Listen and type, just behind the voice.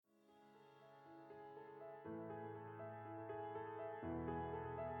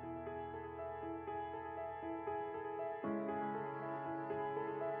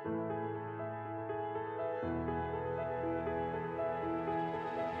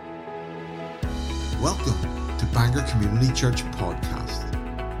Welcome to Bangor Community Church Podcast.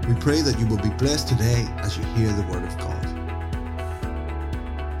 We pray that you will be blessed today as you hear the Word of God.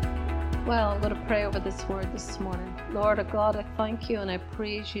 Well, I'm going to pray over this word this morning. Lord of God, I thank you and I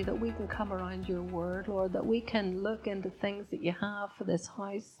praise you that we can come around your word, Lord, that we can look into things that you have for this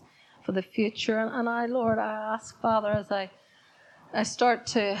house, for the future. And Lord, I ask, Father, as I start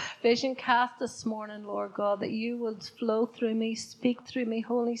to vision cast this morning, Lord God, that you would flow through me, speak through me,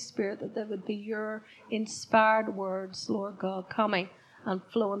 Holy Spirit, that there would be your inspired words, Lord God, coming and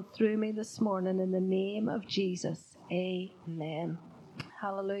flowing through me this morning in the name of Jesus. Amen.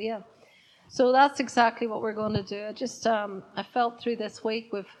 Hallelujah. So that's exactly what we're going to do. I felt through this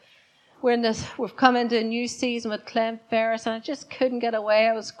week we've come into a new season with Clem Ferris, and I just couldn't get away.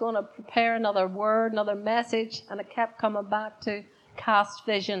 I was going to prepare another word, another message, and it kept coming back to cast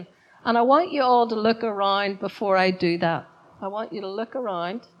vision. And I want you all to look around before I do that. I want you to look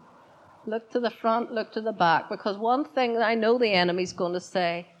around, look to the front, look to the back, because one thing I know the enemy's going to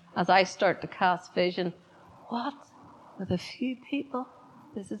say as I start to cast vision, what? With a few people?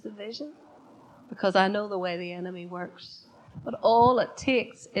 This is a vision? Because I know the way the enemy works. But all it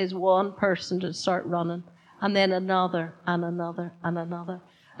takes is one person to start running, and then another, and another, and another.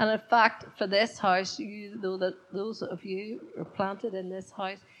 And in fact, for this house, those of you who are planted in this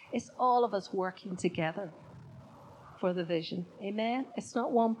house, it's all of us working together for the vision. Amen? It's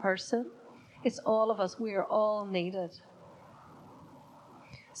not one person. It's all of us. We are all needed.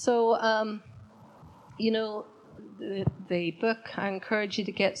 So, the book, I encourage you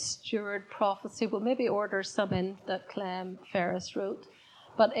to get Steward Prophecy. We'll maybe order some in that Clem Ferris wrote.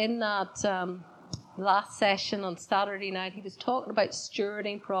 But in that last session on Saturday night, he was talking about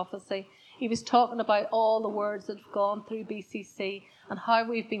stewarding prophecy. He was talking about all the words that have gone through BCC and how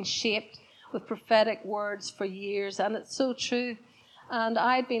we've been shaped with prophetic words for years. And it's so true. And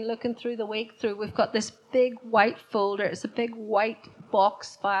I'd been looking through the week we've got this big white folder. It's a big white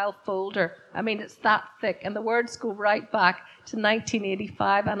box file folder. I mean, it's that thick. And the words go right back to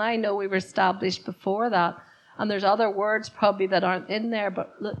 1985. And I know we were established before that. And there's other words probably that aren't in there.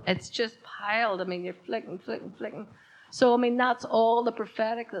 But look, it's just piled. I mean, you're flicking. So, I mean, that's all the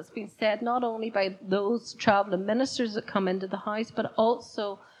prophetic that's been said, not only by those traveling ministers that come into the house, but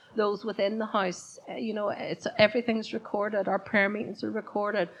also those within the house. Everything's recorded. Our prayer meetings are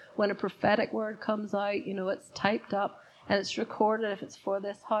recorded. When a prophetic word comes out, it's typed up and it's recorded if it's for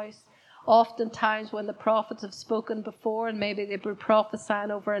this house. Oftentimes when the prophets have spoken before and maybe they were prophesying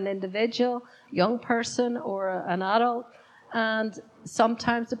over an individual, young person or an adult, and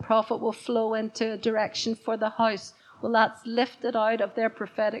sometimes the prophet will flow into a direction for the house. Well, that's lifted out of their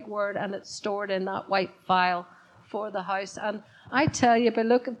prophetic word and it's stored in that white file for the house. And I tell you, by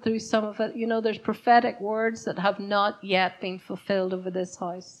looking through some of it, there's prophetic words that have not yet been fulfilled over this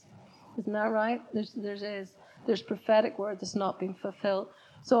house. Isn't that right? There's prophetic word that's not been fulfilled.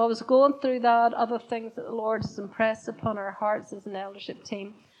 So I was going through that, other things that the Lord has impressed upon our hearts as an eldership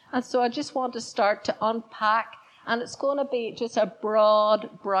team. And so I just want to start to unpack, and it's going to be just a broad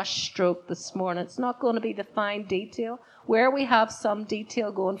brush stroke this morning. It's not going to be the fine detail. Where we have some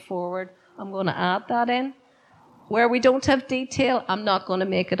detail going forward, I'm going to add that in. Where we don't have detail, I'm not going to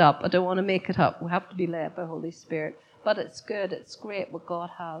make it up. I don't want to make it up. We have to be led by Holy Spirit. But it's good. It's great what God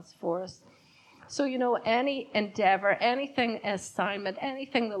has for us. So, any endeavor, anything assignment,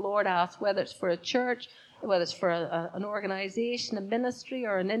 anything the Lord asks, whether it's for a church, whether it's for an organization, a ministry,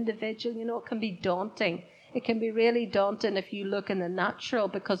 or an individual, it can be daunting. It can be really daunting if you look in the natural,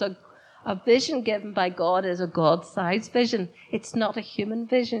 because a vision given by God is a God-sized vision. It's not a human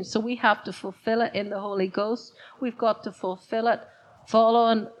vision. So we have to fulfill it in the Holy Ghost. We've got to fulfill it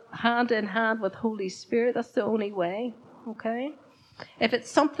following hand in hand with Holy Spirit. That's the only way, okay? If it's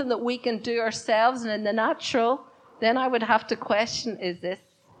something that we can do ourselves and in the natural, then I would have to question, is this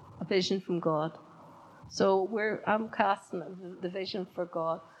a vision from God? So I'm casting the vision for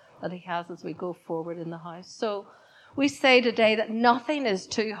God that he has as we go forward in the house. So we say today that nothing is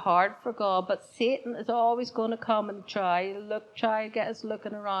too hard for God, but Satan is always going to come and try and get us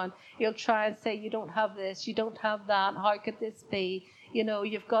looking around. He'll try and say, you don't have this, you don't have that, how could this be?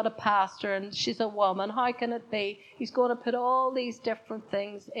 You've got a pastor and she's a woman, how can it be? He's going to put all these different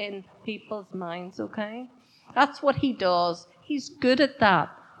things in people's minds, okay? That's what he does. He's good at that.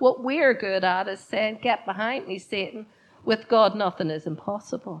 What we're good at is saying, get behind me, Satan. With God, nothing is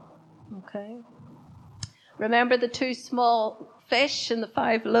impossible, okay? Remember the 2 small fish and the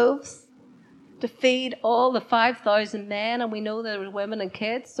 5 loaves to feed all the 5,000 men, and we know there were women and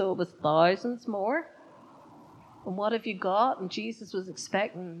kids, so it was thousands more. And what have you got? And Jesus was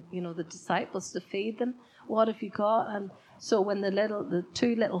expecting, the disciples to feed them. What have you got? And so when the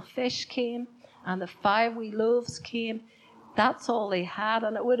 2 little fish came, and the 5 wee loaves came. That's all they had,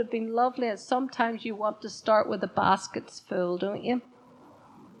 and it would have been lovely. And sometimes you want to start with the baskets full, don't you?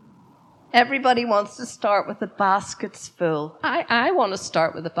 Everybody wants to start with the baskets full. I want to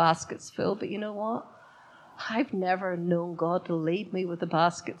start with the baskets full, but you know what? I've never known God to lead me with the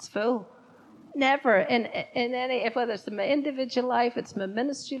baskets full. Never. In any, whether it's in my individual life, it's my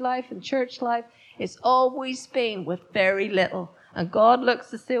ministry life, and church life, it's always been with very little. And God looks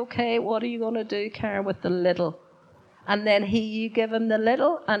to say, okay, what are you going to do, Karen, with the little? And then you give him the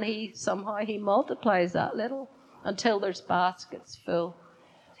little, and he multiplies that little until there's baskets full.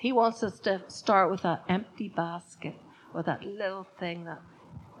 He wants us to start with that empty basket, with that little thing that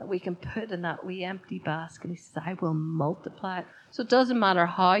we can put in that wee empty basket. He says, I will multiply it. So it doesn't matter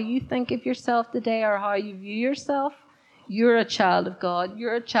how you think of yourself today or how you view yourself. You're a child of God.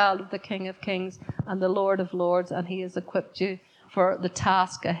 You're a child of the King of Kings and the Lord of Lords, and he has equipped you for the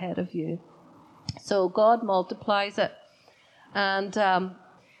task ahead of you. So God multiplies it. And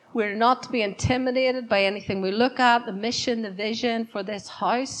we're not to be intimidated by anything we look at, the mission, the vision for this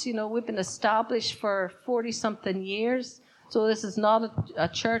house. You know, we've been established for 40-something years. So this is not a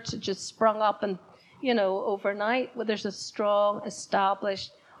church that just sprung up and, overnight. Well, there's a strong,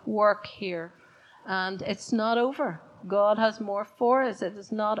 established work here. And it's not over. God has more for us. It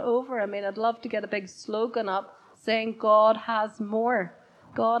is not over. I mean, I'd love to get a big slogan up saying God has more.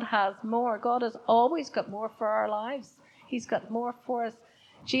 God has more. God has always got more for our lives. He's got more for us.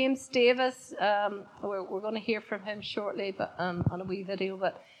 James Davis, we're going to hear from him shortly, but on a wee video,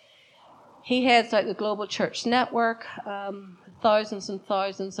 but he heads out the Global Church Network. Thousands and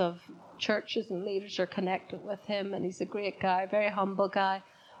thousands of churches and leaders are connected with him, and he's a great guy, very humble guy.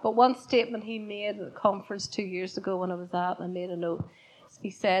 But one statement he made at a conference 2 years ago when I was at, and I made a note,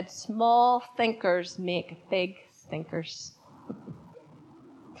 he said, small thinkers make big thinkers.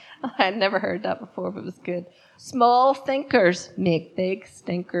 I'd never heard that before, but it was good. Small thinkers make big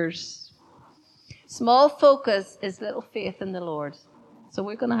stinkers. Small focus is little faith in the Lord. So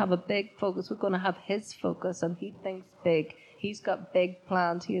we're going to have a big focus. We're going to have his focus, and he thinks big. He's got big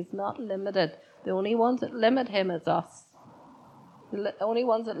plans. He is not limited. The only ones that limit him is us. The only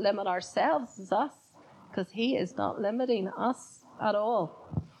ones that limit ourselves is us, because he is not limiting us at all.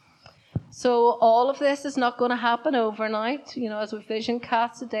 So all of this is not going to happen overnight. You know, as we vision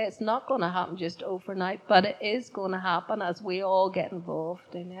cast today, it's not going to happen just overnight, but it is going to happen as we all get involved.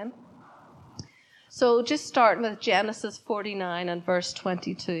 Amen. So just starting with Genesis 49 and verse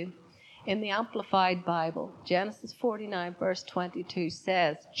 22. In the Amplified Bible, Genesis 49 verse 22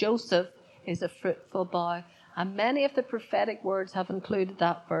 says, Joseph is a fruitful boy. And many of the prophetic words have included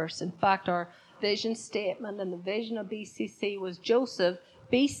that verse. In fact, our vision statement and the vision of BCC was Joseph,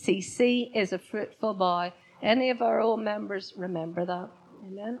 BCC is a fruitful boy. Any of our old members remember that?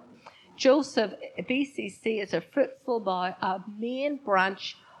 Amen. Joseph, BCC, is a fruitful boy, a main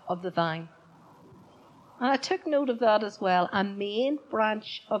branch of the vine. And I took note of that as well, a main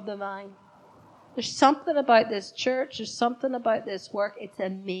branch of the vine. There's something about this church, there's something about this work. It's a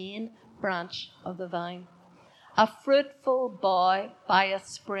main branch of the vine. A fruitful boy by a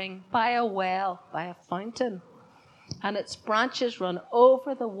spring, by a well, by a fountain. And its branches run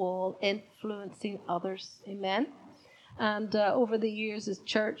over the wall, influencing others. Amen. And over the years, as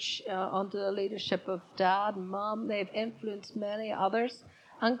church, under the leadership of Dad and Mom, they've influenced many others.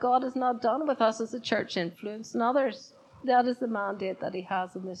 And God is not done with us as a church influencing others. That is the mandate that he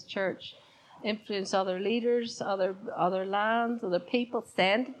has in this church. Influence other leaders, other lands, other people,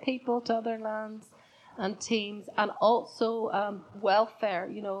 send people to other lands and teams, and also welfare.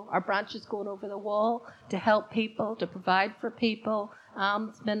 You know, our branches going over the wall to help people, to provide for people,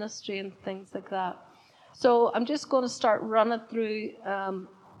 alms ministry and things like that. So I'm just going to start running through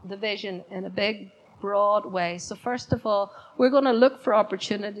the vision in a big, broad way. So first of all, we're going to look for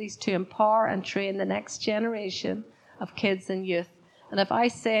opportunities to empower and train the next generation of kids and youth. And if I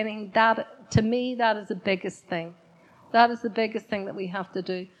say anything, that to me, that is the biggest thing. That is the biggest thing that we have to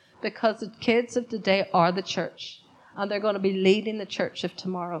do, because the kids of today are the church, and they're going to be leading the church of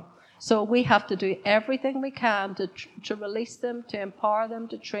tomorrow. So we have to do everything we can to release them, to empower them,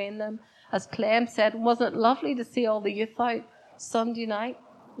 to train them. As Clem said, wasn't it lovely to see all the youth out Sunday night?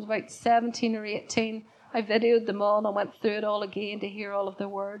 It was about 17 or 18. I videoed them all and I went through it all again to hear all of their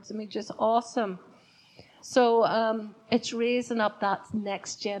words. I mean, just awesome. So it's raising up that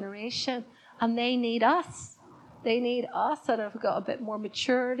next generation, and they need us. They need us that have got a bit more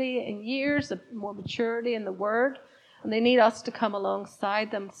maturity in years, more maturity in the word, and they need us to come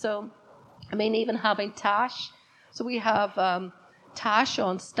alongside them. So, I mean, even having Tash. So we have Tash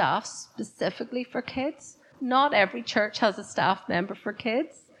on staff specifically for kids. Not every church has a staff member for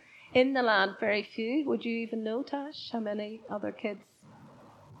kids. In the land, very few. Would you even know, Tash, how many other kids?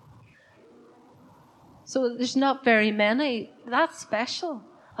 So there's not very many. That's special.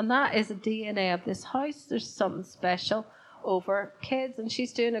 And that is the DNA of this house. There's something special over kids. And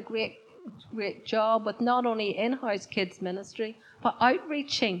she's doing a great job with not only in-house kids ministry, but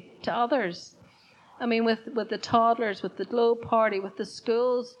outreaching to others. I mean, with the toddlers, with the Globe Party, with the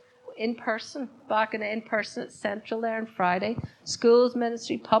schools, in person, back in person at Central there on Friday. Schools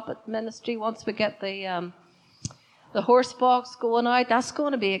ministry, puppet ministry. Once we get the horse box going out, that's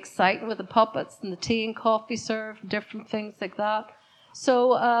going to be exciting with the puppets and the tea and coffee served, different things like that.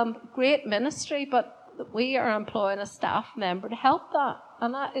 So great ministry, but we are employing a staff member to help that,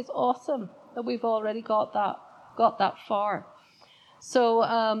 and that is awesome that we've already got that far. So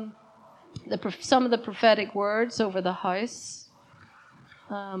some of the prophetic words over the house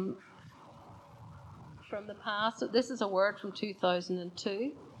from the past. So this is a word from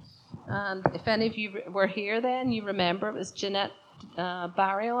 2002. And if any of you were here then, you remember it was Jeanette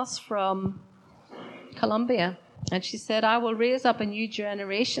Barrios from Colombia. And she said, I will raise up a new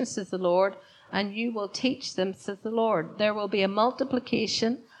generation, says the Lord, and you will teach them, says the Lord. There will be a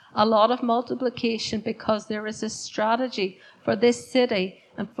multiplication, a lot of multiplication, because there is a strategy for this city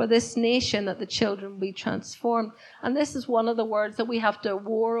and for this nation that the children will be transformed. And this is one of the words that we have to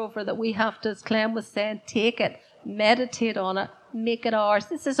war over, that we have to, as Clem was saying, take it, meditate on it, make it ours.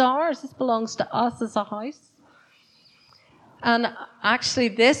 This is ours. This belongs to us as a house. And actually,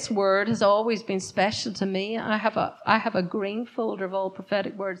 this word has always been special to me. I have a green folder of all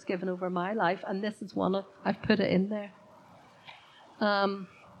prophetic words given over my life, and this is one I've put it in there.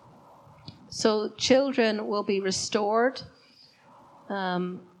 So children will be restored.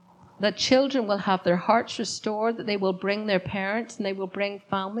 That children will have their hearts restored, that they will bring their parents and they will bring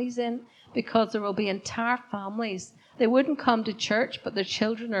families in, because there will be entire families. They wouldn't come to church, but their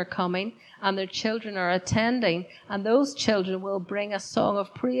children are coming and their children are attending, and those children will bring a song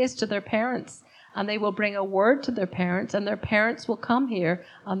of praise to their parents, and they will bring a word to their parents, and their parents will come here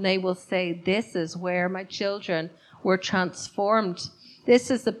and they will say, this is where my children were transformed.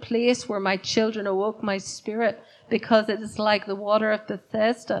 This is the place where my children awoke my spirit, because it is like the water of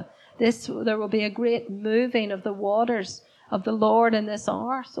Bethesda. There will be a great moving of the waters of the Lord in this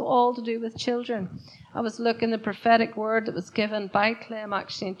hour. So all to do with children. I was looking the prophetic word that was given by Clem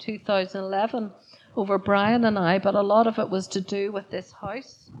actually in 2011 over Brian and I, but a lot of it was to do with this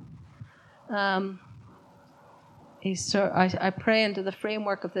house. I pray into the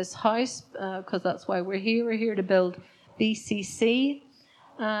framework of this house, because that's why we're here. We're here to build BCC.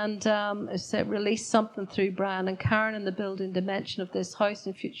 And I said, release something through Brian and Karen in the building dimension of this house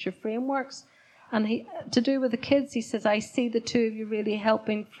and future frameworks. And to do with the kids, he says, I see the two of you really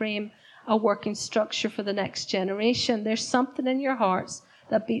helping frame a working structure for the next generation. There's something in your hearts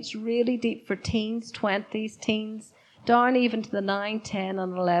that beats really deep for teens, 20s, teens, down even to the 9, 10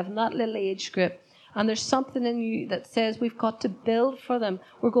 and 11, that little age group. And there's something in you that says we've got to build for them.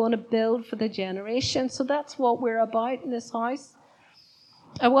 We're going to build for the generation. So that's what we're about in this house.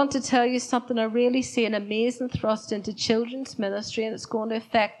 I want to tell you something. I really see an amazing thrust into children's ministry, and it's going to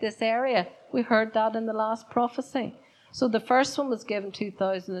affect this area. We heard that in the last prophecy. So the first one was given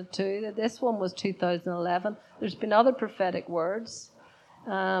 2002. This one was 2011. There's been other prophetic words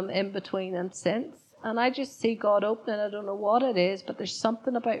in between and since. And I just see God opening. I don't know what it is, but there's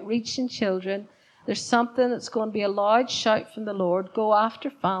something about reaching children. There's something that's going to be a loud shout from the Lord. Go after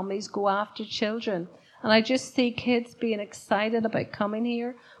families. Go after children. And I just see kids being excited about coming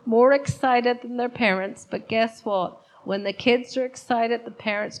here, more excited than their parents. But guess what? When the kids are excited, the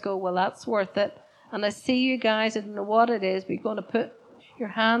parents go, well, that's worth it. And I see you guys, I don't know what it is, but you're going to put your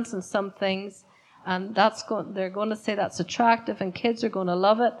hands on some things, and they're going to say that's attractive, and kids are going to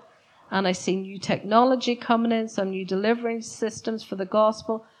love it. And I see new technology coming in, some new delivery systems for the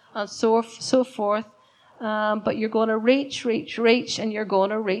gospel, and so forth. But you're going to reach, and you're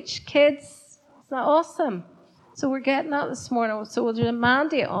going to reach kids. Isn't that awesome? So we're getting that this morning. So there's a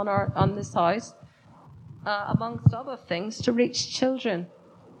mandate on this house, amongst other things, to reach children.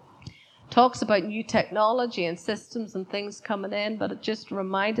 Talks about new technology and systems and things coming in, but it just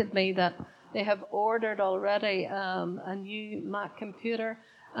reminded me that they have ordered already a new Mac computer,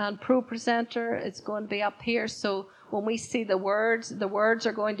 and ProPresenter is going to be up here. So when we see the words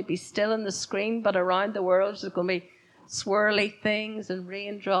are going to be still in the screen, but around the world there's going to be swirly things and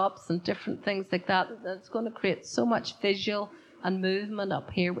raindrops and different things like that. That's going to create so much visual and movement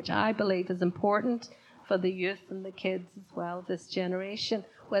up here, which I believe is important for the youth and the kids as well, this generation,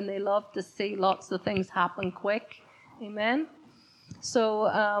 when they love to see lots of things happen quick. Amen? So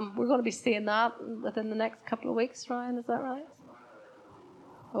we're going to be seeing that within the next couple of weeks, Ryan, is that right?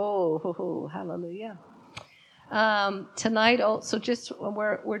 Oh, hallelujah. Tonight also, just when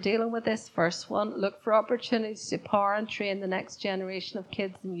we're dealing with this first one, look for opportunities to empower and train the next generation of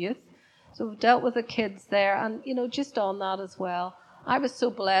kids and youth. So we've dealt with the kids there, and just on that as well. I was so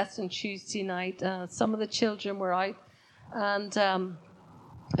blessed on Tuesday night. Some of the children were out, and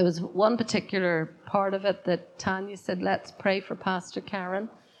there was one particular part of it that Tanya said, "Let's pray for Pastor Karen."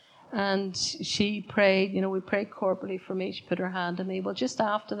 And she prayed, we prayed corporately for me. She put her hand on me. Well, just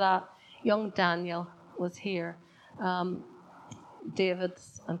after that, young Daniel was here.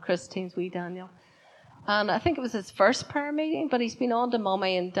 David's and Christine's wee Daniel. And I think it was his first prayer meeting, but he's been on to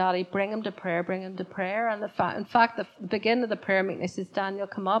Mummy and Daddy, bring him to prayer, bring him to prayer. And in fact, the beginning of the prayer meeting, I says, Daniel,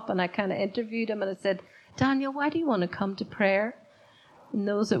 come up. And I kind of interviewed him and I said, Daniel, why do you want to come to prayer? And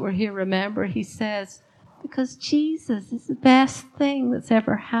those that were here remember, he says, because Jesus is the best thing that's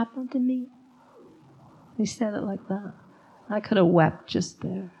ever happened to me. He said it like that. I could have wept just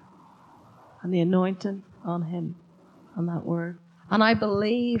there. And the anointing on him, on that word. And I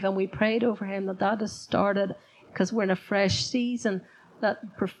believe, and we prayed over him, that has started, because we're in a fresh season,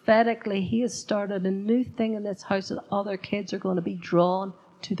 that prophetically he has started a new thing in this house that other kids are going to be drawn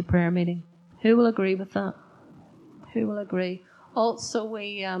to the prayer meeting. Who will agree with that? Who will agree? Also,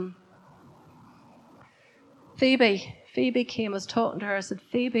 Phoebe came, I was talking to her, I said,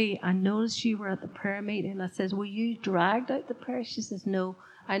 Phoebe, I noticed you were at the prayer meeting. I says, were you dragged out the prayer? She says, no,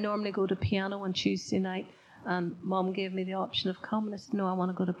 I normally go to piano on Tuesday night, and Mum gave me the option of coming. I said, no, I want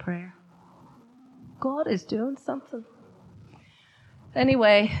to go to prayer. God is doing something.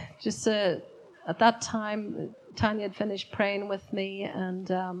 Anyway, just at that time, Tanya had finished praying with me,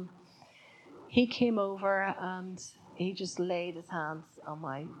 and he came over and he just laid his hands on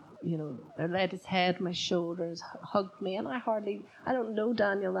my, laid his head on my shoulders, hugged me, and I don't know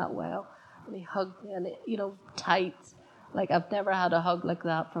Daniel that well, and he hugged me, and tight, like I've never had a hug like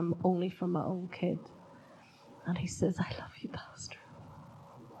that only from my own kid. And he says, I love you, Pastor.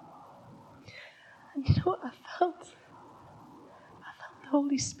 And you know what I felt? I felt the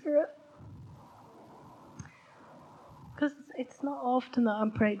Holy Spirit. Because it's not often that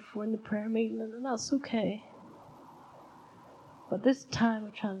I'm prayed for in the prayer meeting, and that's okay. But this time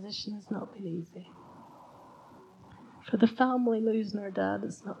of transition has not been easy. For the family losing their dad,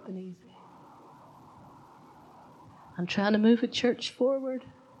 it's not been easy. And trying to move a church forward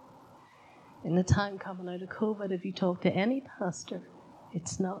in the time coming out of COVID, if you talk to any pastor,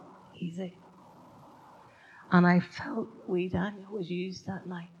 it's not easy. And I felt wee Daniel was used that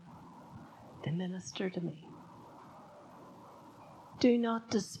night to minister to me. Do not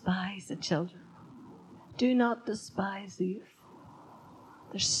despise the children. Do not despise the youth.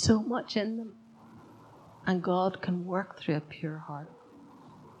 There's so much in them. And God can work through a pure heart.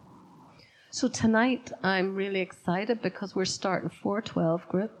 So tonight, I'm really excited because we're starting 412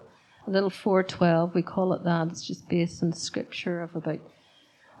 group. A little 412, we call it that. It's just based on scripture of about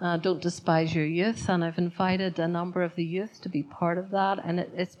don't despise your youth. And I've invited a number of the youth to be part of that. And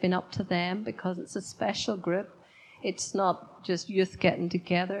it's been up to them because it's a special group. It's not just youth getting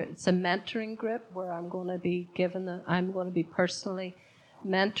together. It's a mentoring group where I'm going to be personally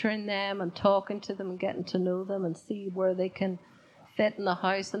mentoring them and talking to them and getting to know them and see where they can fit in the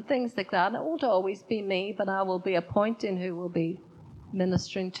house and things like that. And it won't always be me, but I will be appointing who will be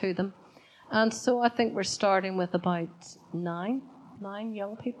ministering to them. And so I think we're starting with about nine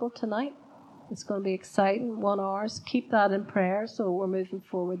young people tonight. It's going to be exciting, 1 hour. Keep that in prayer, so we're moving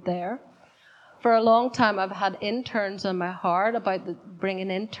forward there. For a long time, I've had interns on my heart about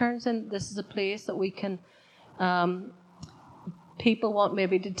bringing interns in. This is a place that we can, people want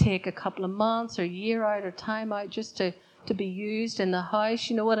maybe to take a couple of months or a year out or time out just to be used in the house.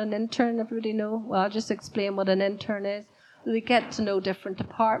 You know what an intern, everybody know? Well, I'll just explain what an intern is. They get to know different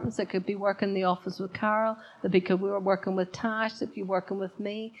departments. They could be working in the office with Carol. They could be working with Tash. They'd be working with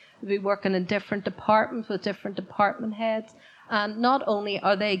me. They'd be working in different departments with different department heads. And not only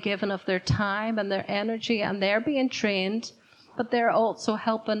are they giving of their time and their energy and they're being trained, but they're also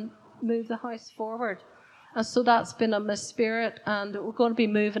helping move the house forward. And so that's been on my spirit, and we're going to be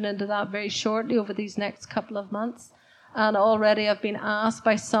moving into that very shortly over these next couple of months. And already I've been asked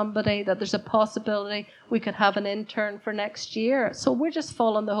by somebody that there's a possibility we could have an intern for next year. So we're just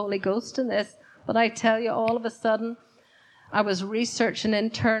following the Holy Ghost in this. But I tell you, all of a sudden, I was researching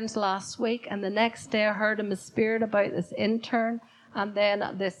interns last week, and the next day I heard in my spirit about this intern, and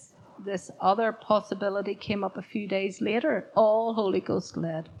then this other possibility came up a few days later, all Holy Ghost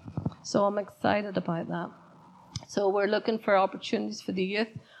led. So I'm excited about that. So we're looking for opportunities for the youth.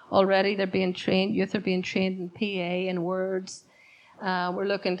 Already they're being trained, youth are being trained in PA and words, We're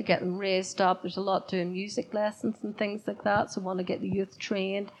looking to get them raised up. There's a lot doing music lessons and things like that, so we want to get the youth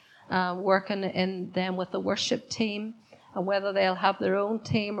trained, working in them with the worship team, and whether they'll have their own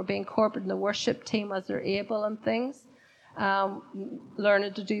team or be incorporated in the worship team as they're able and things.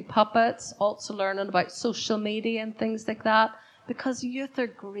 Learning to do puppets, also learning about social media and things like that, because youth are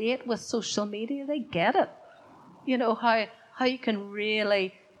great with social media. They get it. You know, how you can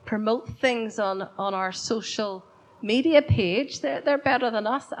really promote things on our social media page. They're better than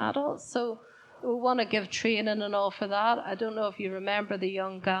us adults, so we want to give training and all for that. I don't know if you remember the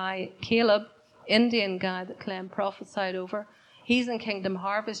young guy, Caleb, Indian guy that Clem prophesied over. He's in Kingdom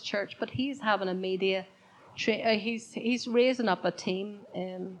Harvest Church, but he's having a media he's raising up a team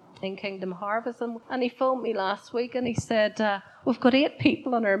in Kingdom Harvest, and he phoned me last week and he said, we've got 8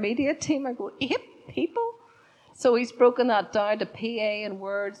 people on our media team. I go, 8 people? So he's broken that down to PA and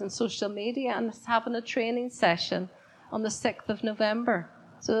words and social media, and is having a training session on the 6th of November.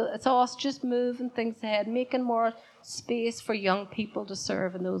 So it's us just moving things ahead, making more space for young people to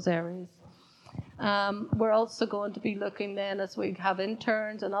serve in those areas. We're also going to be looking then, as we have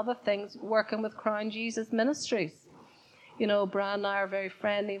interns and other things, working with Crown Jesus Ministries. You know, Brian and I are very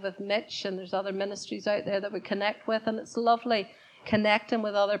friendly with Mitch, and there's other ministries out there that we connect with, and it's lovely connecting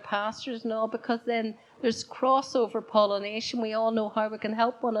with other pastors and all, because then there's crossover pollination. We all know how we can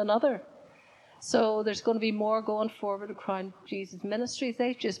help one another. So there's going to be more going forward with Crown Jesus Ministries.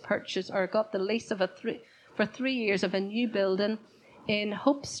 They've just purchased or got the lease of for 3 years of a new building in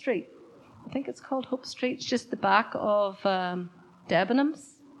Hope Street. I think it's called Hope Street. It's just the back of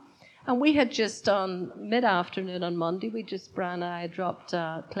Debenhams. And we had just on mid-afternoon on Monday, Brian and I dropped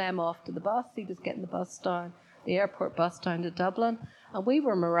Clem off to the bus. He was getting the bus down, the airport bus down to Dublin. And we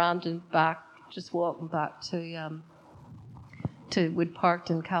were miranding back, just walking back to we'd parked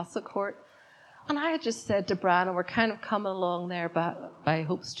in Castlecourt. And I had just said to Brian, and we're kind of coming along there by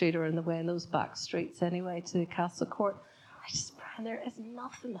Hope Street, or in the way in those back streets anyway, to Castlecourt. And there is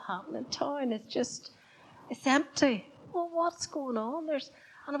nothing happening in town. It's empty. Well, what's going on?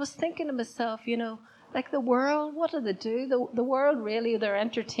 And I was thinking to myself, you know, like the world, what do they do? The world really, their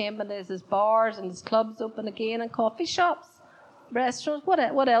entertainment is bars and there's clubs open again and coffee shops, restaurants.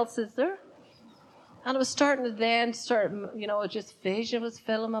 What else is there? And I was starting to you know, just vision was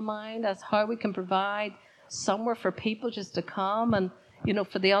filling my mind as how we can provide somewhere for people just to come, and, you know,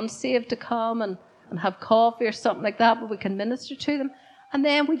 for the unsaved to come and have coffee or something like that, but we can minister to them. And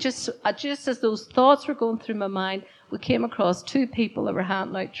then we just as those thoughts were going through my mind, we came across 2 people that were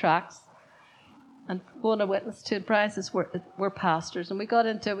handing out tracts and going to witness to. Brian says, we're pastors, and we got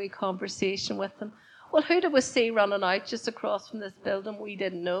into a wee conversation with them. Well, who did we see running out just across from this building? We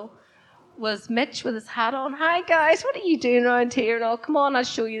didn't know. Was Mitch with his hat on. Hi guys, what are you doing around here? And all, come on, I'll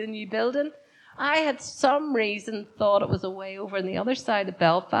show you the new building. I had some reason thought it was away over on the other side of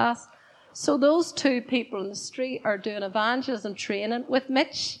Belfast. So those 2 people in the street are doing evangelism training with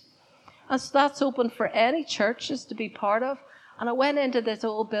Mitch. And so that's open for any churches to be part of. And I went into this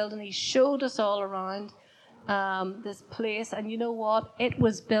old building. He showed us all around this place. And you know what? It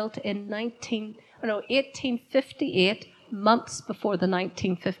was built in 1858, months before the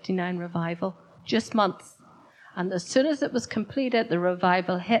 1959 revival. Just months. And as soon as it was completed, the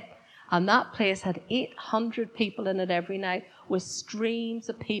revival hit. And that place had 800 people in it every night, with streams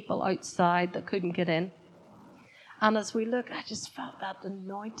of people outside that couldn't get in. And as we look, I just felt that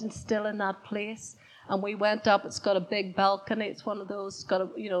anointing still in that place. And we went up. It's got a big balcony. It's one of those. It's got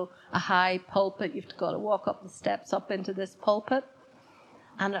a high pulpit. You've got to walk up the steps up into this pulpit.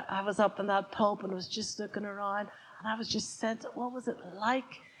 And I was up in that pulpit and was just looking around. And I was just sensing, what was it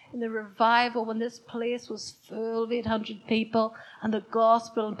like in the revival when this place was full of 800 people and the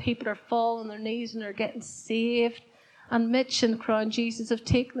gospel, and people are falling on their knees and they're getting saved. And Mitch and Crown Jesus have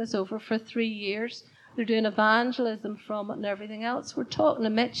taken this over for 3 years. They're doing evangelism from it and everything else. We're talking to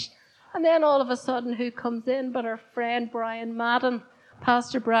Mitch. And then all of a sudden, who comes in but our friend Brian Madden,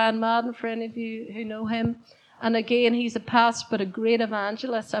 Pastor Brian Madden, for any of you who know him. And again, he's a pastor but a great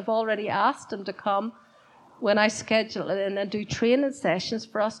evangelist. I've already asked him to come when I schedule it in and do training sessions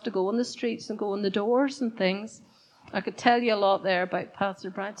for us to go on the streets and go in the doors and things. I could tell you a lot there about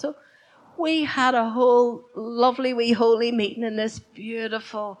Pastor Brian. So we had a whole lovely wee holy meeting in this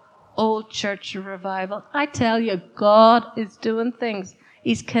beautiful old church of revival. I tell you, God is doing things.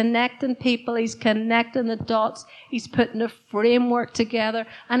 He's connecting people. He's connecting the dots. He's putting a framework together.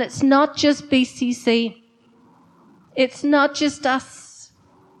 And it's not just BCC. It's not just us.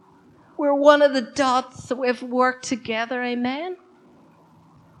 We're one of the dots that we've worked together, amen?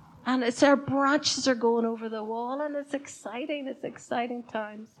 And it's our branches are going over the wall, and it's exciting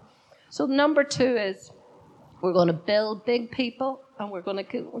times. So number 2 is We're going to build big people, and we're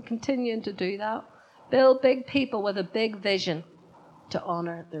continuing to do that. Build big people with a big vision to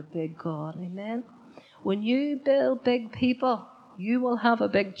honor their big God. Amen. When you build big people, you will have a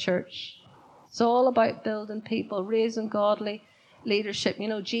big church. It's all about building people, raising godly leadership. You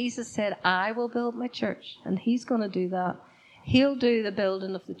know, Jesus said, I will build my church, and he's going to do that. He'll do the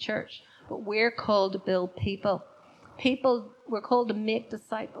building of the church, but we're called to build people. We're called to make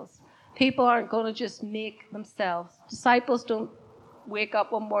disciples. People aren't going to just make themselves. Disciples don't wake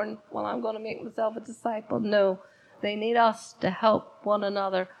up one morning, well, I'm going to make myself a disciple. No, they need us to help one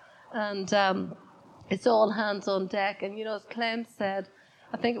another. And it's all hands on deck. And, you know, as Clem said,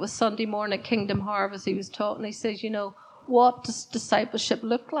 I think it was Sunday morning at Kingdom Harvest, he was talking, he says, you know, what does discipleship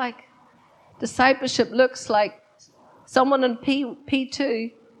look like? Discipleship looks like someone in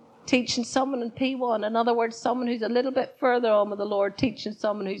P2 teaching someone in P1. In other words, someone who's a little bit further on with the Lord teaching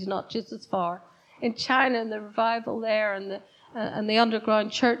someone who's not just as far. In China, in the revival there, and the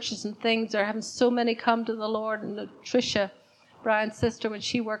underground churches and things, they're having so many come to the Lord. And Tricia, Brian's sister, when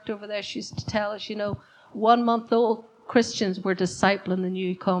she worked over there, she used to tell us, you know, 1-month-old Christians were discipling the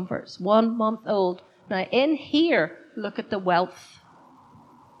new converts. 1 month old. Now, in here, look at the wealth.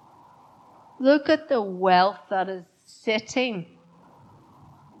 Look at the wealth that is sitting.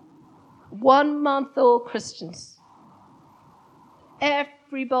 1-month-old Christians.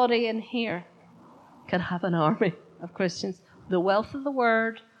 Everybody in here can have an army of Christians. The wealth of the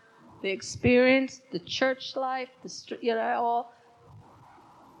word, the experience, the church life, all.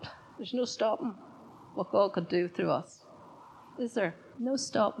 There's no stopping what God could do through us. Is there? No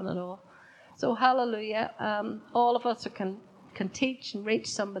stopping at all. So hallelujah. All of us can teach and reach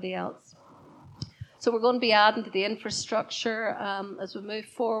somebody else. So we're going to be adding to the infrastructure as we move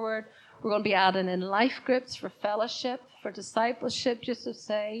forward. We're going to be adding in life groups for fellowship, for discipleship, just to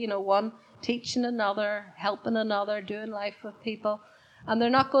say, you know, one teaching another, helping another, doing life with people. And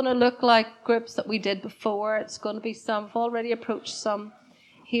they're not going to look like groups that we did before. It's going to be some, I've already approached some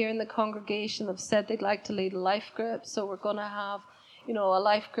here in the congregation that have said they'd like to lead a life group. So we're going to have, you know, a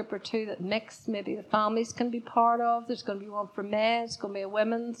life group or two that mix, maybe the families can be part of. There's going to be one for men, it's going to be a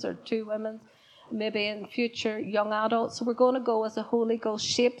women's or 2 women's. Maybe in future, young adults. So we're going to go as the Holy Ghost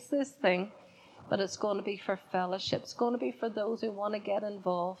shapes this thing, but it's going to be for fellowship. It's going to be for those who want to get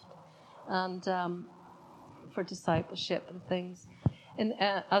involved and for discipleship and things. And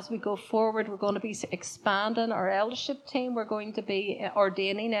as we go forward, we're going to be expanding our eldership team. We're going to be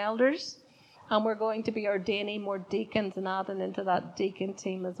ordaining elders, and we're going to be ordaining more deacons and adding into that deacon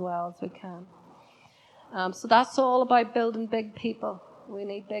team as well as we can. So that's all about building big people. We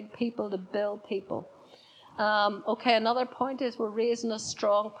need big people to build people. Okay, another point is we're raising a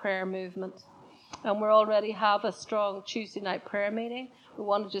strong prayer movement. And we already have a strong Tuesday night prayer meeting. We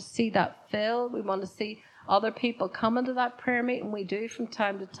want to just see that filled. We want to see other people coming to that prayer meeting. We do from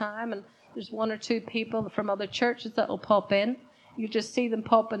time to time. And there's 1 or 2 people from other churches that will pop in. You just see them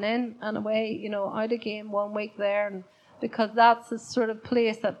popping in and away, you know, out again 1 week there. And because that's the sort of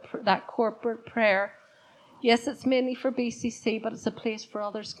place that corporate prayer. Yes, it's mainly for BCC, but it's a place where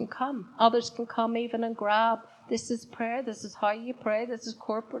others can come. Others can come even and grab. This is prayer. This is how you pray. This is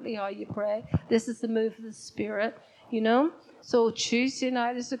corporately how you pray. This is the move of the Spirit, you know. So Tuesday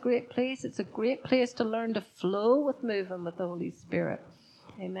night is a great place. It's a great place to learn to flow with moving with the Holy Spirit.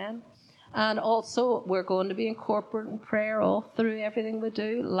 Amen. And also, we're going to be in corporate prayer all through everything we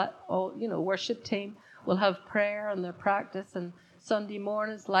do. You know, worship team will have prayer and their practice, and Sunday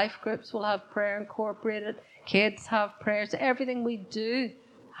mornings, life groups will have prayer incorporated. Kids have prayers. Everything we do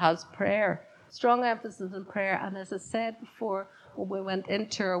has prayer. Strong emphasis on prayer. And as I said before, when we went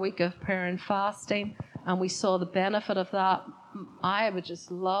into our week of prayer and fasting and we saw the benefit of that, I would just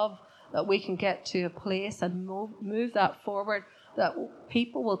love that we can get to a place and move that forward, that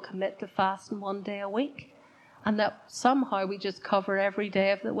people will commit to fasting 1 day a week. And that somehow we just cover every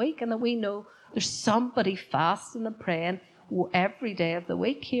day of the week, and that we know there's somebody fasting and praying every day of the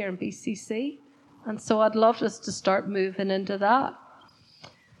week here in BCC. And so I'd love us to start moving into that.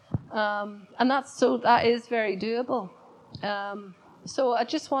 And that is very doable. So I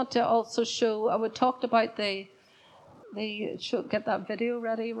just want to also show, I would talked about get that video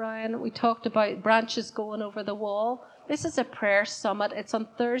ready, Ryan. We talked about branches going over the wall. This is a prayer summit. It's on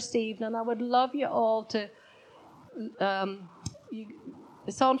Thursday evening. I would love you all to,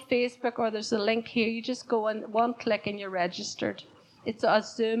 it's on Facebook, or there's a link here. You just go and 1 click and you're registered. It's a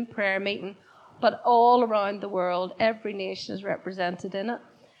Zoom prayer meeting, but all around the world, every nation is represented in it.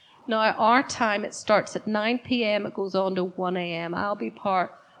 Now, our time, it starts at 9 p.m. It goes on to 1 a.m. I'll be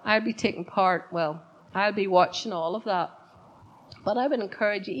taking part, I'll be watching all of that. But I would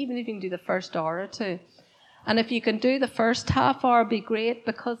encourage you, even if you can do the first hour or two, And if you can do the first half hour, it'd be great,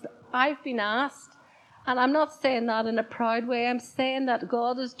 because I've been asked, and I'm not saying that in a proud way, I'm saying that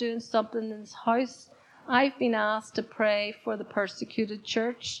God is doing something in His house. I've been asked to pray for the persecuted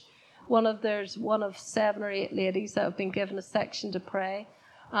church. There's one of 7 or 8 ladies that have been given a section to pray.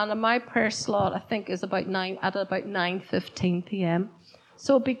 And my prayer slot, I think, is about 9:15 p.m.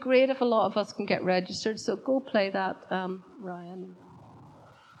 So it'd be great if a lot of us can get registered. So go play that, Ryan,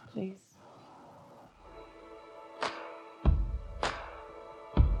 please.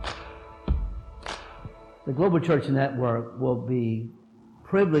 The Global Church Network will be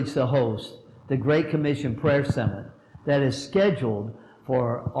privileged to host the Great Commission Prayer Summit that is scheduled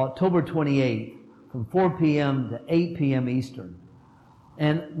for October 28th from 4 p.m. to 8 p.m. Eastern.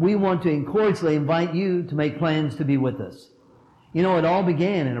 And we want to encouragingly invite you to make plans to be with us. You know, it all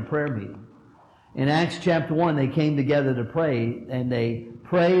began in a prayer meeting. In Acts chapter 1, they came together to pray, and they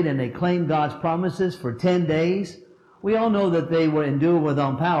prayed and they claimed God's promises for 10 days. We all know that they were endued with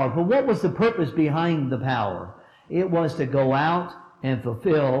on power, but what was the purpose behind the power? It was to go out and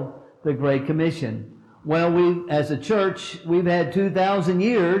fulfill the Great Commission. Well, we, as a church, we've had 2,000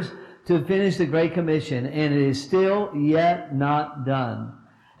 years to finish the Great Commission, and it is still yet not done.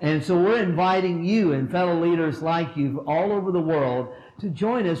 And so we're inviting you and fellow leaders like you all over the world to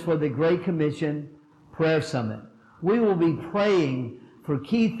join us for the Great Commission Prayer Summit. We will be praying for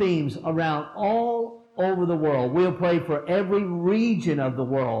key themes around all over the world. We'll pray for every region of the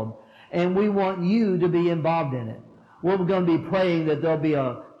world, and we want you to be involved in it. We're going to be praying that there'll be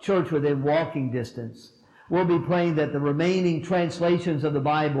a church within walking distance. We'll be praying that the remaining translations of the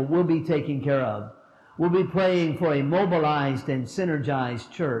Bible will be taken care of. We'll be praying for a mobilized and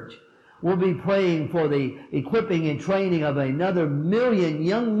synergized church. We'll be praying for the equipping and training of another 1 million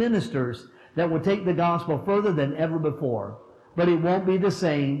young ministers that will take the gospel further than ever before. But it won't be the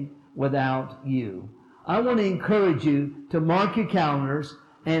same without you. I want to encourage you to mark your calendars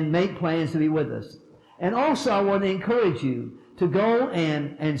and make plans to be with us. And also I want to encourage you to go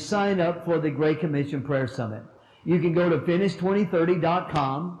and sign up for the Great Commission Prayer Summit. You can go to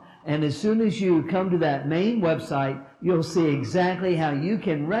finish2030.com, and as soon as you come to that main website, you'll see exactly how you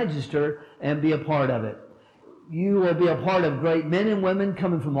can register and be a part of it. You will be a part of great men and women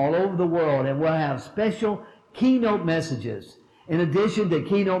coming from all over the world, and we'll have special keynote messages. In addition to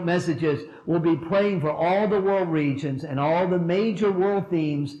keynote messages, we'll be praying for all the world regions and all the major world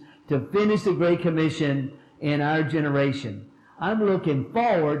themes to finish the Great Commission in our generation. I'm looking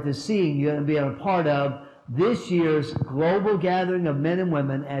forward to seeing you and being a part of this year's global gathering of men and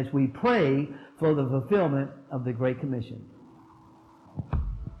women as we pray for the fulfillment of the Great Commission.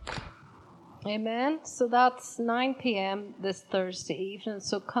 Amen. So that's 9 p.m. this Thursday evening.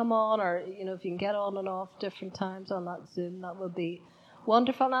 So come on, or if you can get on and off different times on that Zoom, that would be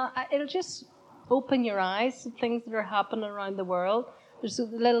wonderful. Now, it'll just open your eyes to things that are happening around the world. There's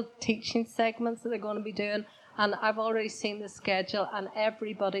little teaching segments that they're going to be doing, and I've already seen the schedule, and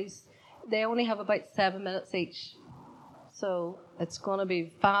they only have about 7 minutes each. So it's going to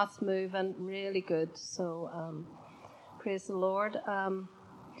be fast moving, really good. So praise the Lord.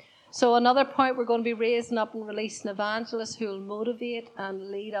 So another point, we're going to be raising up and releasing evangelists who will motivate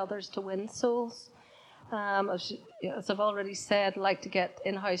and lead others to win souls. As I've already said, I'd like to get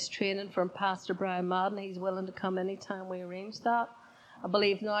in-house training from Pastor Brian Madden. He's willing to come anytime we arrange that. I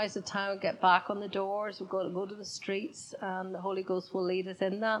believe now is the time to get back on the doors. We've got to go to the streets, and the Holy Ghost will lead us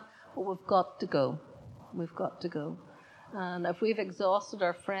in that. But we've got to go. We've got to go. And if we've exhausted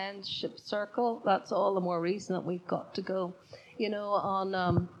our friendship circle, that's all the more reason that we've got to go.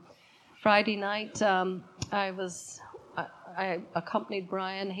 On Friday night, I accompanied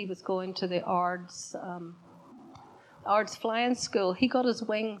Brian. He was going to the ARDS flying school. He got his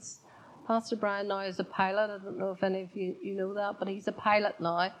wings. Pastor Brian now is a pilot. I don't know if any of you know that, but he's a pilot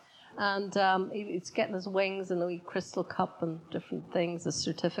now. And he's getting his wings and a wee crystal cup and different things, a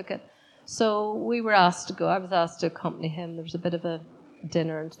certificate. So we were asked to go. I was asked to accompany him. There was a bit of a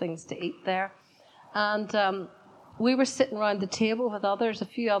dinner and things to eat there. And we were sitting around the table with a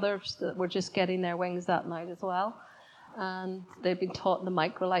few others that were just getting their wings that night as well. And they'd been taught in the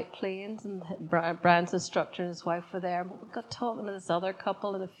microlight planes, and Brian's instructor and his wife were there. We got talking to this other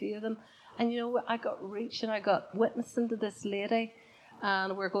couple and a few of them. And I got reaching, I got witnessing to this lady.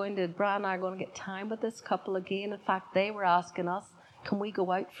 And Brian and I are going to get time with this couple again. In fact, they were asking us, can we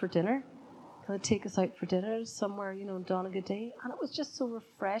go out for dinner? Can they take us out for dinner somewhere, in Donaghadee? And it was just so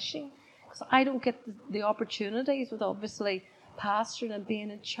refreshing, because I don't get the opportunities with obviously pastoring and being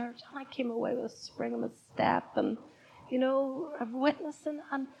in church. And I came away with a spring in my step and, witnessing.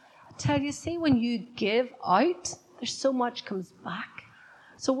 And I tell you, see, when you give out, there's so much comes back.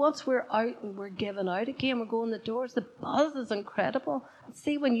 So once we're out and we're giving out again, we're going the doors, the buzz is incredible.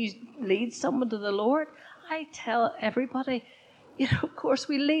 See, when you lead someone to the Lord, I tell everybody, of course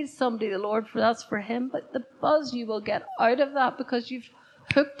we lead somebody to the Lord, for that's for him, but the buzz you will get out of that because you've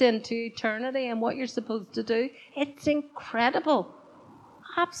hooked into eternity and what you're supposed to do, it's incredible.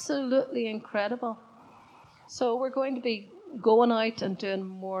 Absolutely incredible. So we're going to be going out and doing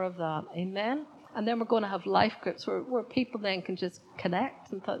more of that. Amen. And then we're going to have life groups where people then can just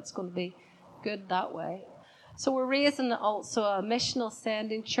connect, and it's going to be good that way. So we're raising also a missional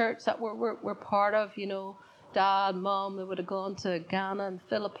sending church that we're part of. Dad, Mom, they would have gone to Ghana and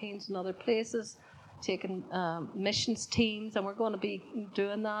Philippines and other places, taking missions teams, and we're going to be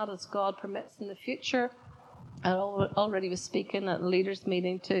doing that as God permits in the future. I already was speaking at a leaders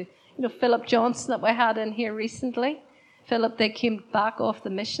meeting to Philip Johnson that we had in here recently. Philip, they came back off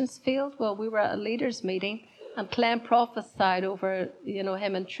the missions field. Well, we were at a leaders meeting, and Clem prophesied over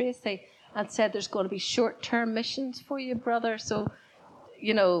him and Tracy and said there's going to be short-term missions for you, brother. So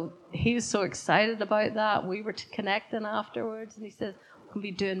he was so excited about that. We were connecting afterwards, and he says we're going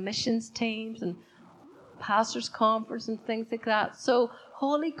to be doing missions teams and pastors' conference and things like that. So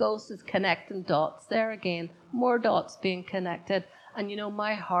Holy Ghost is connecting dots there again, more dots being connected. And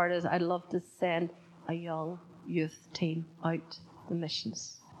my heart is I'd love to send a young youth team out the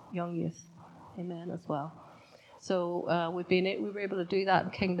missions, young youth, amen, as well. So we were able to do that in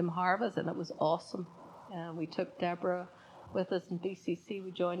Kingdom Harvest, and it was awesome. We took Deborah with us in BCC.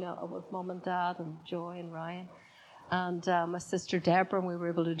 We joined up with Mum and Dad and Joy and Ryan and my sister Deborah, and we were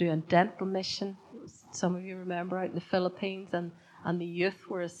able to do a dental mission. Some of you remember out in the Philippines, and the youth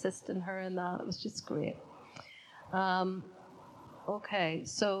were assisting her in that. It was just great. Okay,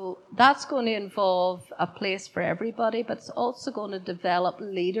 so that's going to involve a place for everybody, but it's also going to develop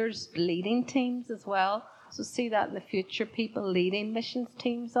leaders leading teams as well. So see that in the future, people leading missions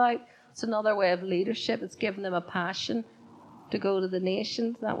teams out. It's another way of leadership. It's giving them a passion to go to the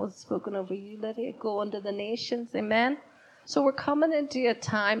nations. That was spoken over you, Lydia. Go into the nations, amen? So we're coming into a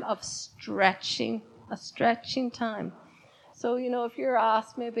time of stretching, a stretching time. So, if you're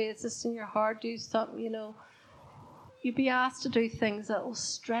asked, maybe it's just in your heart, do something, you'd be asked to do things that will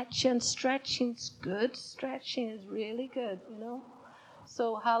stretch you, and stretching's good. Stretching is really good,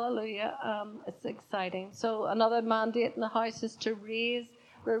 So, hallelujah, it's exciting. So, another mandate in the house is to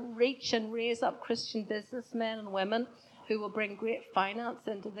reach and raise up Christian businessmen and women who will bring great finance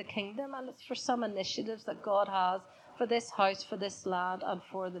into the kingdom. And it's for some initiatives that God has for this house, for this land, and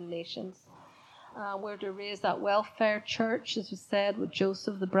for the nations. We're to raise that welfare church, as we said, with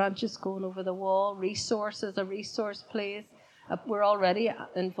Joseph, the branches going over the wall, resources, a resource place. We're already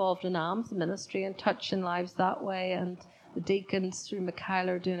involved in alms ministry and touching lives that way, and the deacons through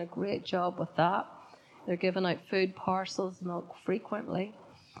Michaela are doing a great job with that. They're giving out food parcels not frequently.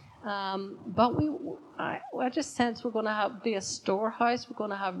 But I just sense we're going to be a storehouse. We're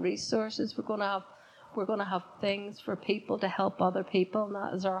going to have resources. We're going to have things for people to help other people, and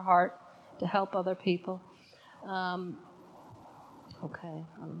that is our heart, to help other people. Okay,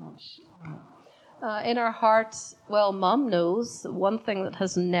 I'm not sure. In our hearts, well, Mum knows one thing that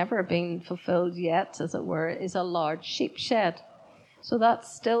has never been fulfilled yet, as it were, is a large sheep shed. So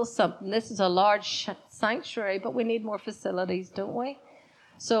that's still something. This is a large sanctuary, but we need more facilities, don't we?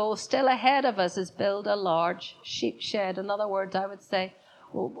 So still ahead of us is build a large sheep shed. In other words, I would say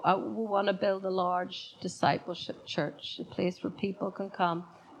we want to build a large discipleship church, a place where people can come.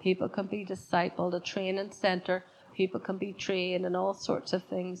 People can be discipled, a training center. People can be trained in all sorts of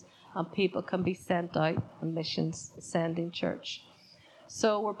things, and people can be sent out on missions, sending church.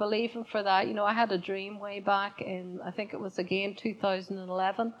 So we're believing for that. I had a dream way back in, I think it was again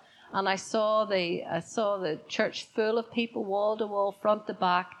 2011, and I saw the church full of people, wall to wall, front to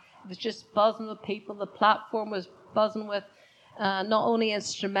back. It was just buzzing with people. The platform was buzzing with not only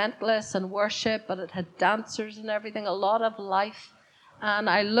instrumentalists and worship, but it had dancers and everything. A lot of life. And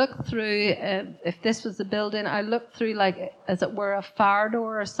I looked through, if this was the building, I looked through like, as it were, a fire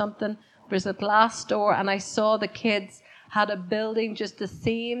door or something. There's a glass door, and I saw the kids had a building just the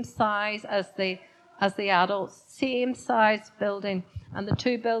same size as the adults, same size building. And the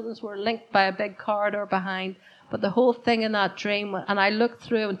two buildings were linked by a big corridor behind. But the whole thing in that dream, and I looked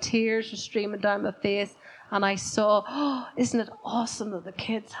through and tears were streaming down my face, and I saw, isn't it awesome that the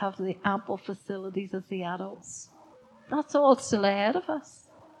kids have the ample facilities as the adults? That's all still ahead of us.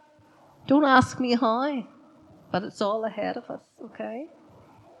 Don't ask me how, but it's all ahead of us, okay?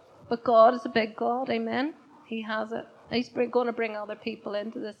 But God is a big God, amen? He has it. He's going to bring other people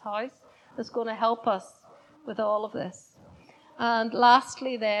into this house that's going to help us with all of this. And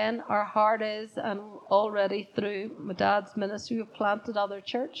lastly then, our heart is, and already through my dad's ministry, we've planted other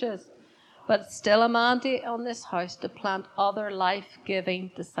churches. But it's still a mandate on this house to plant other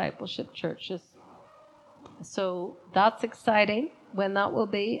life-giving discipleship churches. So that's exciting. When that will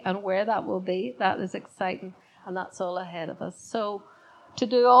be and where that will be, that is exciting. And that's all ahead of us. So to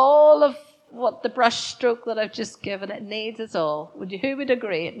do all of what the brush stroke that I've just given, it needs us all. Who would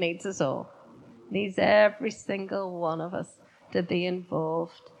agree? It needs us all. It needs every single one of us to be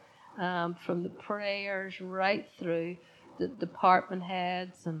involved, from the prayers right through the department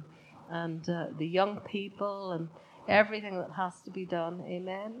heads and the young people and everything that has to be done.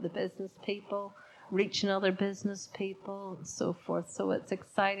 Amen. The business people, reaching other business people and so forth. So it's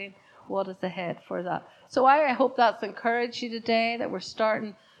exciting what is ahead for that. So I hope that's encouraged you today, that we're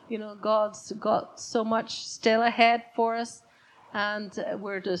starting, God's got so much still ahead for us, and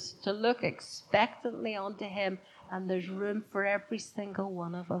we're just to look expectantly onto Him, and there's room for every single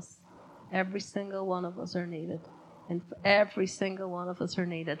one of us. Every single one of us are needed. And every single one of us are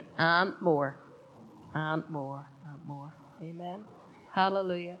needed. And more. And more. And more. Amen.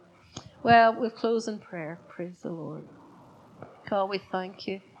 Hallelujah. Well, we'll close in prayer. Praise the Lord. God, we thank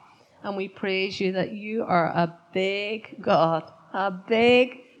you. And we praise you that you are a big God. A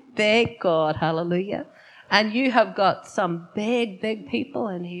big, big God. Hallelujah. And you have got some big, big people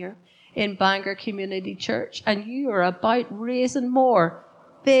in here in Bangor Community Church. And you are about raising more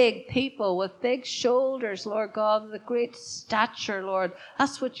big people with big shoulders, Lord God, with a great stature, Lord.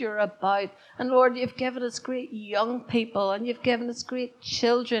 That's what you're about. And Lord, you've given us great young people, and you've given us great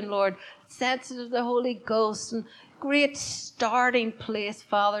children, Lord, sensitive to the Holy Ghost, and great starting place,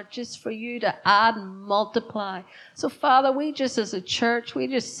 Father, just for you to add and multiply. So, Father, we just as a church, we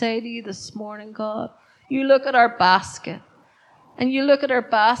just say to you this morning, God, you look at our basket. And you look at our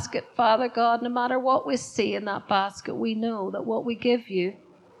basket, Father God, no matter what we see in that basket, we know that what we give you,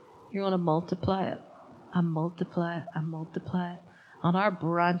 you're going to multiply it and multiply it and multiply it. And our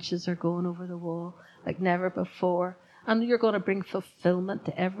branches are going over the wall like never before. And you're going to bring fulfillment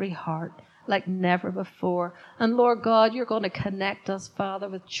to every heart like never before. And Lord God, you're going to connect us, Father,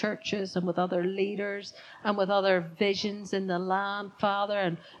 with churches and with other leaders and with other visions in the land, Father,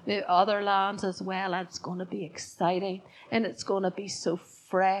 and the other lands as well. And it's going to be exciting, and it's going to be so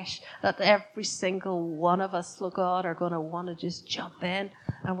fresh that every single one of us, Lord God, are going to want to just jump in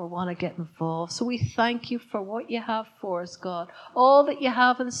and we want to get involved. So we thank you for what you have for us, God. All that you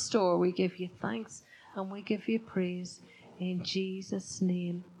have in store, we give you thanks and we give you praise. In Jesus'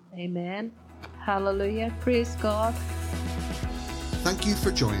 name. Amen. Hallelujah. Praise God. Thank you for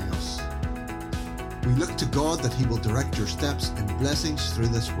joining us. We look to God that He will direct your steps in blessings through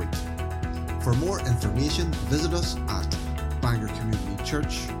this week. For more information, visit us at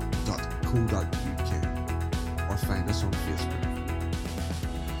bangorcommunitychurch.co.uk or find us on Facebook.